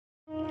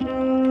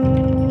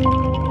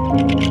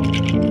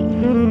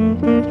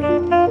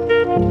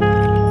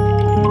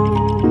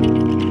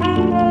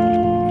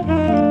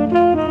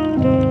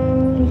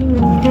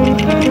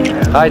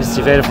Hi, this is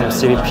Dji from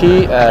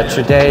CVP.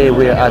 Today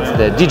we're at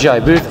the DJI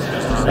booth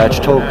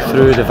to talk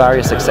through the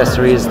various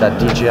accessories that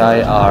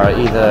DJI are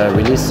either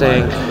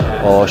releasing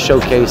or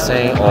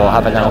showcasing or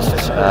have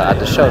announced at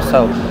the show.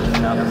 So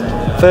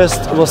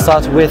first we'll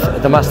start with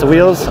the master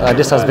wheels.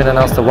 This has been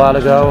announced a while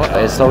ago.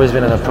 It's always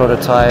been in a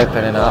prototype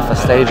and in alpha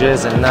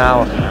stages, and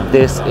now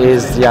this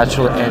is the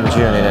actual end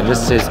unit, and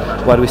this is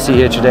what we see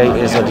here today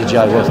is a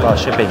DJI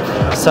world-class shipping.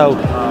 So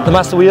the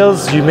master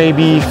wheels, you may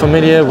be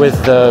familiar with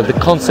the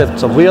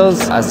concept of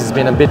wheels, as it's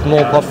been a bit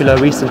more popular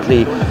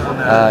recently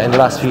in the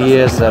last few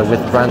years with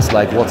brands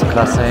like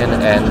Waterklassen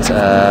and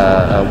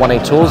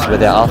 1A Tools with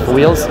their alpha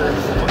wheels.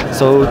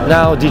 So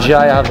now DJI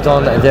have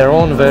done their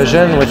own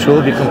version, which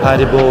will be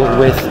compatible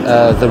with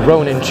the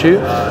Ronin 2.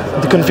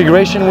 The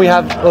configuration we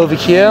have over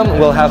here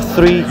will have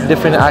 3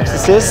 different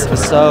axes,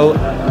 so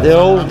they're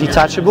all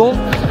detachable.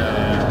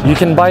 You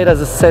can buy it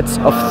as a set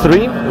of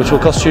 3, which will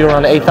cost you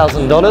around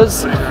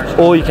 $8,000,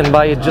 or you can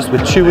buy it just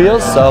with 2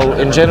 wheels. So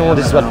in general,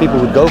 this is what people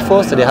would go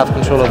for, so they have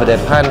control over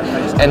their pan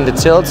and the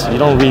tilt. You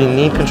don't really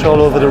need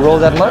control over the roll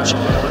that much,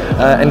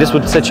 and this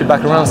would set you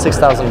back around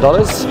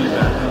 $6,000.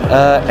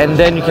 And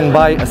then you can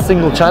buy a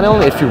single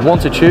channel if you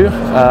wanted to,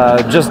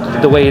 just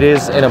the way it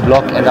is in a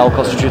block, and that will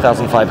cost you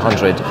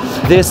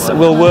 $2,500. This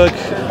will work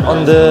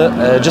on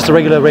the just a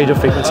regular radio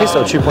frequency,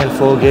 so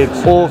 2.4 gig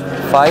or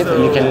 5.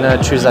 You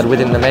can choose that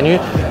within the menu,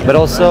 but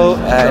also,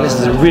 and this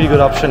is a really good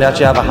option, they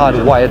actually have a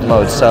hardwired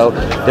mode. So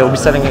they will be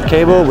selling a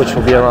cable which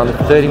will be around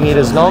 30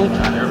 meters long,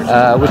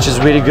 which is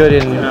really good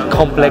in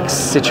complex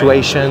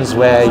situations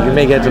where you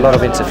may get a lot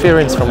of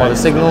interference from other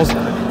signals,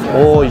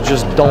 or you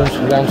just don't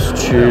want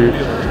to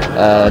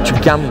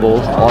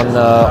gamble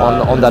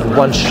on that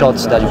one shot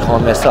that you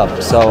can't mess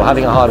up. So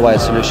having a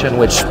hardwired solution,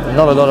 which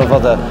not a lot of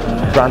other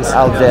brands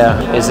out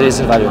there, is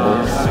invaluable.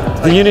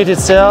 The unit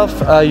itself,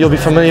 you'll be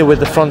familiar with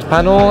the front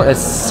panel. It's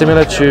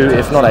similar to,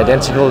 if not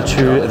identical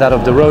to, that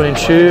of the Ronin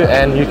 2,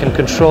 and you can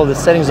control the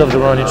settings of the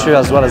Ronin 2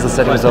 as well as the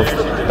settings of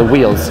the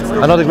wheels.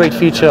 Another great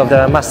feature of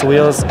the master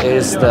wheels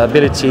is the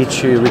ability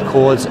to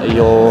record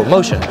your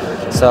motion.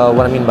 So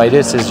what I mean by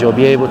this is you'll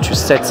be able to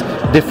set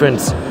different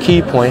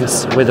key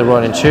points with the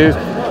Ronin 2,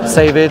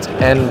 save it,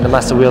 and the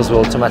master wheels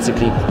will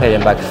automatically play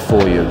them back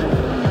for you.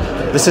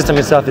 The system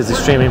itself is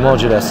extremely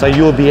modular, so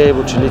you'll be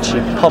able to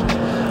literally pop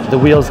the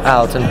wheels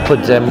out and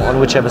put them on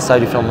whichever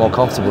side you feel more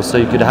comfortable. So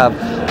you could have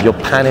your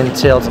pan and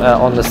tilt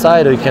on the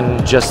side, or you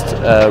can just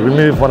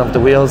remove one of the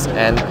wheels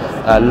and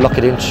lock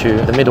it into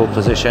the middle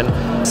position.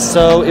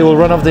 So it will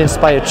run off the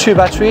Inspire 2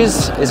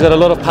 batteries. It's got a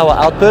lot of power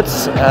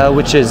outputs,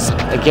 which is,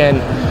 again,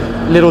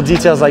 little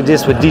details like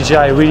this with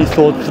DJI really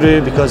thought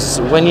through, because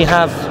when you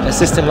have a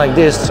system like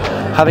this,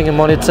 having a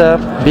monitor,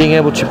 being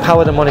able to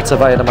power the monitor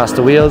via the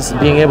master wheels,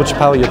 being able to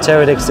power your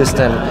Teradek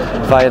system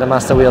via the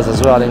master wheels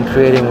as well, and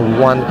creating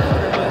one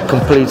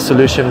complete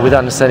solution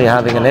without necessarily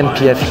having an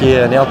NPF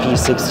here, an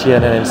LP6 here,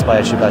 and an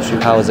Inspire 2 battery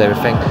powers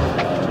everything.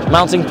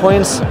 Mounting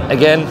points,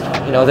 again,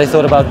 you know, they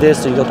thought about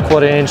this, so you got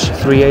 1/4 inch,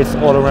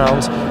 3/8 all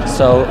around,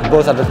 so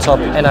both at the top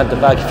and at the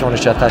back if you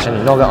want to attach any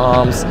Noga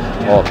arms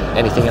or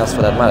anything else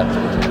for that matter.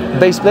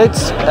 Base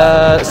plates,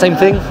 same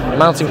thing,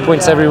 mounting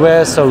points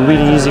everywhere, so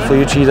really easy for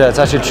you to either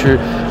attach it to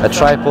a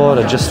tripod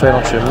or just straight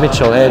onto a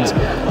Mitchell head,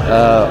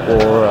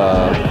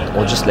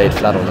 or just lay it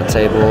flat on the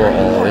table,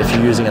 or if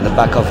you're using at the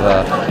back of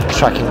a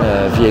tracking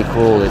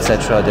vehicle,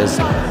 etc. There's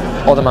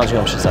all the mounting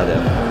options out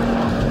there.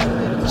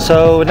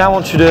 So now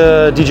on to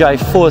the Dji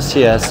Force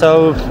here.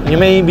 So you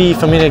may be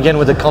familiar again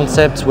with the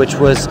concept, which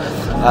was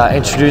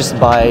introduced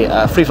by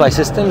Freefly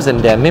Systems and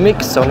their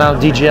Mimic. So now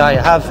DJI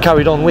have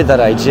carried on with that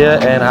idea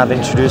and have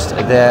introduced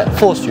their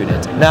Force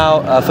unit.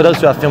 Now, for those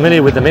who are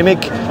familiar with the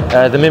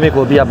Mimic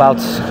will be about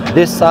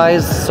this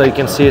size, so you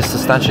can see it's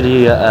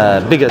substantially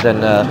bigger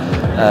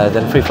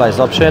than Freefly's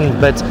option,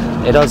 but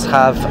it does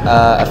have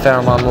a fair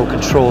amount more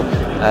control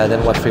than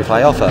what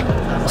Freefly offer.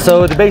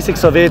 So the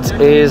basics of it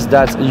is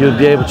that you'll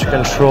be able to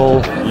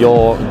control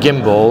your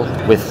gimbal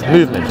with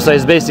movement. So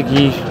it's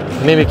basically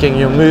mimicking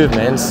your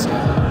movements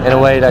in a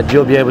way that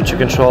you'll be able to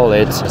control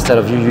it instead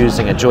of you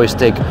using a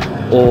joystick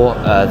or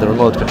the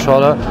remote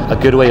controller. A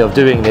good way of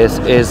doing this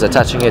is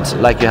attaching it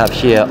like you have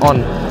here on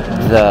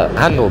the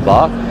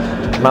handlebar,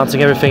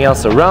 mounting everything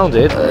else around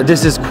it.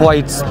 This is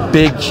quite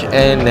big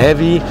and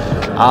heavy.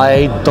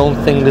 I don't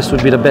think this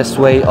would be the best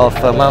way of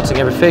mounting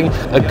everything.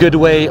 A good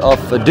way of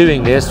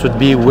doing this would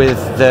be with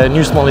the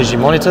new SmallHD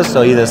monitor,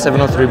 so either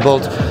 703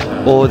 volt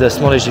or the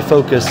SmallHD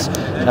Focus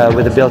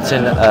with a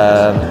built-in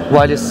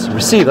wireless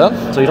receiver,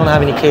 so you don't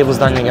have any cables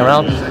dangling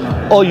around.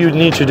 All you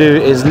need to do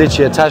is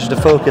literally attach the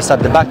focus at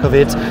the back of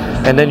it,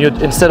 and then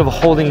you'd, instead of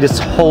holding this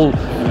whole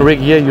rig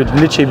here, you'd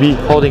literally be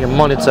holding a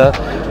monitor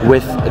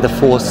with the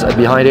Force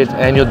behind it,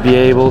 and you'd be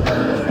able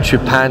to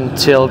pan,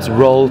 tilt,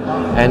 roll,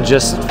 and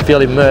just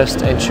feel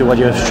immersed into what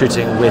you're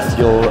shooting with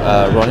your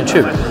Ronin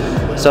 2.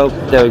 So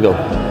there we go.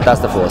 that's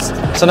the Force.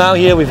 So now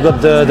here we've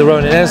got the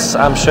Ronin S.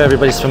 I'm sure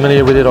everybody's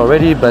familiar with it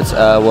already, but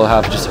we'll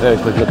have just a very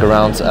quick look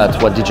around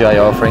at what DJI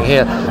are offering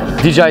here.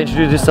 DJI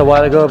introduced this a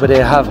while ago, but they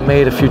have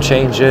made a few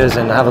changes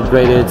and have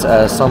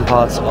upgraded some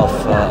parts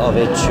of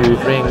it to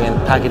bring and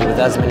pack it with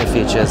as many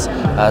features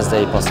as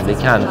they possibly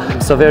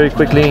can. So very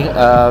quickly,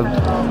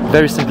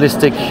 very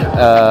simplistic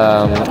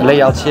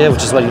layout here,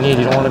 which is what you need.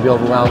 You don't want to be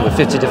overwhelmed with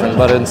 50 different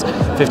buttons,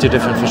 50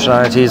 different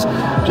functionalities,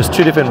 just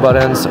 2 different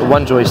buttons,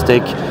 1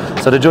 joystick.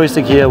 So the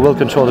joystick here will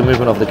control the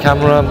movement of the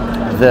camera.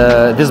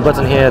 This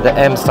button here, the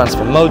M, stands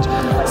for mode,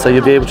 so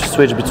you'll be able to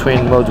switch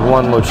between mode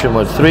 1, mode 2,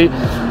 mode 3.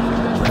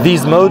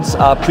 These modes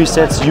are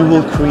presets you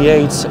will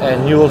create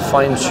and you will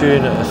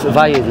fine-tune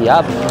via the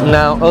app.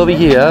 Now over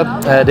here,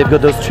 they've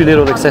got those 2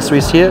 little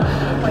accessories here.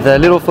 The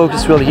little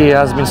focus wheel here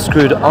has been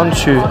screwed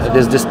onto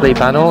this display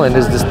panel, and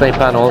this display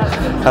panel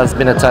has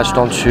been attached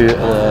onto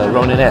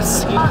Ronin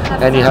S.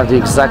 And you have the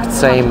exact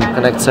same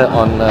connector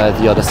on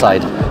the other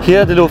side.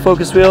 Here, the little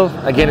focus wheel,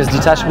 again, is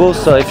detachable,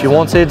 so if you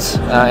wanted,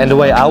 and the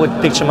way I would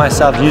picture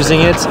myself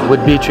using it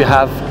would be to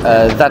have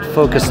that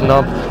focus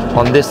knob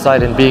on this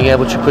side and being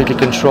able to quickly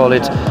control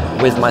it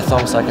with my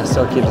thumb, so I can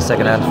still keep the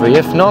second hand free.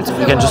 If not,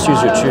 you can just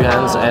use your 2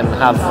 hands and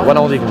have one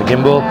holding the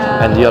gimbal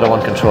and the other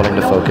one controlling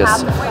the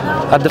focus.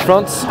 At the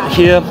front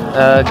here,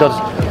 got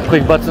a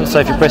quick button, so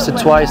if you press it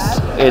twice,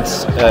 it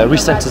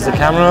recenters the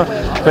camera.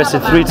 Press it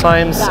 3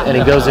 times and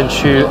it goes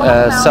into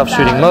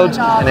self-shooting mode,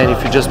 and then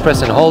if you just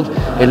press and hold,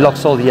 it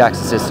locks all the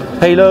axes.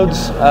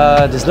 Payloads,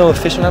 there's no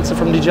official answer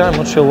from DJI, I'm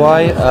not sure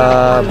why,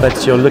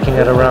 but you're looking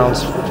at around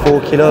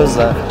 4 kilos,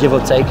 give or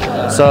take.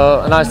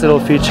 So a nice little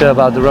feature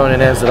about the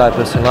Ronin S that I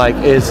personally like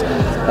is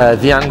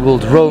the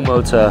angled roll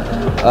motor.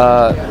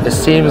 It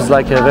seems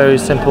like a very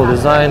simple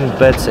design,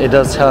 but it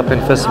does help in,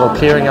 first of all,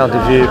 clearing out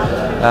the view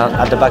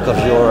at the back of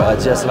your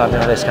DSLR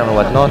mirrorless camera and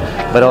whatnot,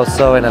 but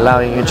also in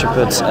allowing you to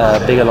put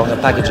bigger, longer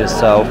packages.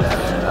 So,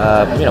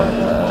 you know,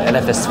 an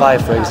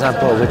FS5, for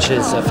example, which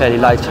is a fairly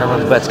light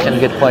camera but can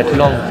get quite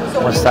long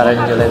once starting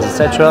your lens,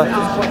 etc.,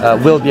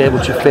 will be able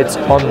to fit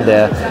on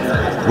there.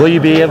 Will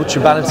you be able to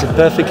balance it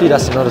perfectly?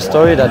 That's another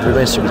story that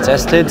remains to be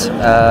tested,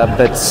 but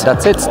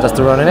that's it, that's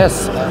the Ronin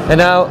S. And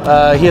now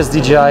here's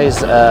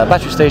DJI's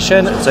battery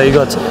station. So you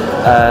got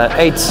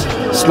 8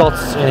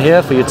 slots in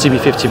here for your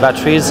TB50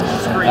 batteries.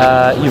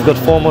 You've got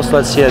 4 more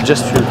slots here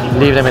just to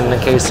leave them in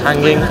the case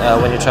hanging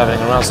when you're traveling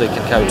around, so you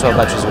can carry 12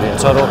 batteries with you in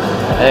total.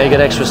 And you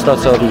get extra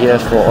slots over here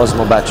for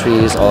Osmo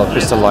batteries or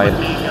crystalline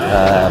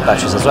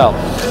batteries as well.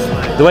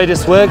 The way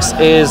this works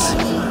is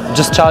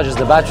just charges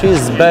the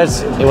batteries, but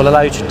it will allow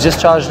you to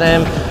discharge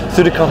them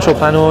through the control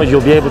panel. You'll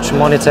be able to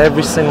monitor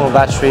every single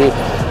battery,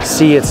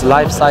 see its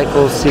life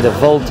cycle, see the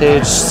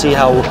voltage, see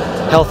how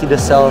healthy the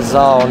cells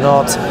are or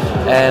not,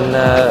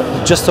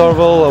 and just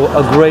overall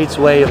a great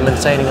way of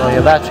maintaining all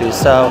your batteries.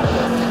 So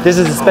this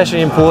is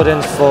especially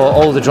important for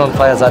all the drone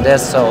flyers out there,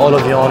 so all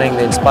of you owning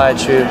the Inspire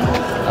 2,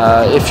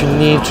 if you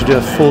need to do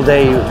a full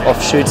day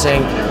of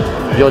shooting,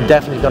 you're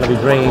definitely going to be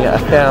bringing a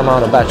fair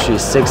amount of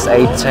batteries, 6,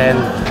 8, 10,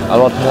 a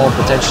lot more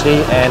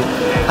potentially, and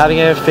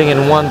having everything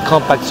in one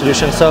compact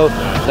solution. So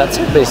that's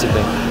it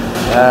basically.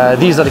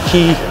 These are the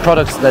key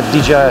products that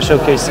DJI are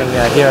showcasing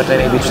here at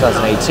NAB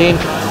 2018.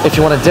 If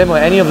you want to demo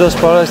any of those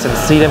products and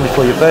see them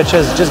before you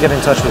purchase, just get in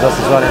touch with us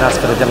as well and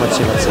ask for the demo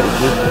team at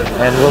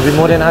CDP, and we'll be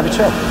more than happy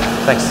to help.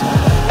 Thanks.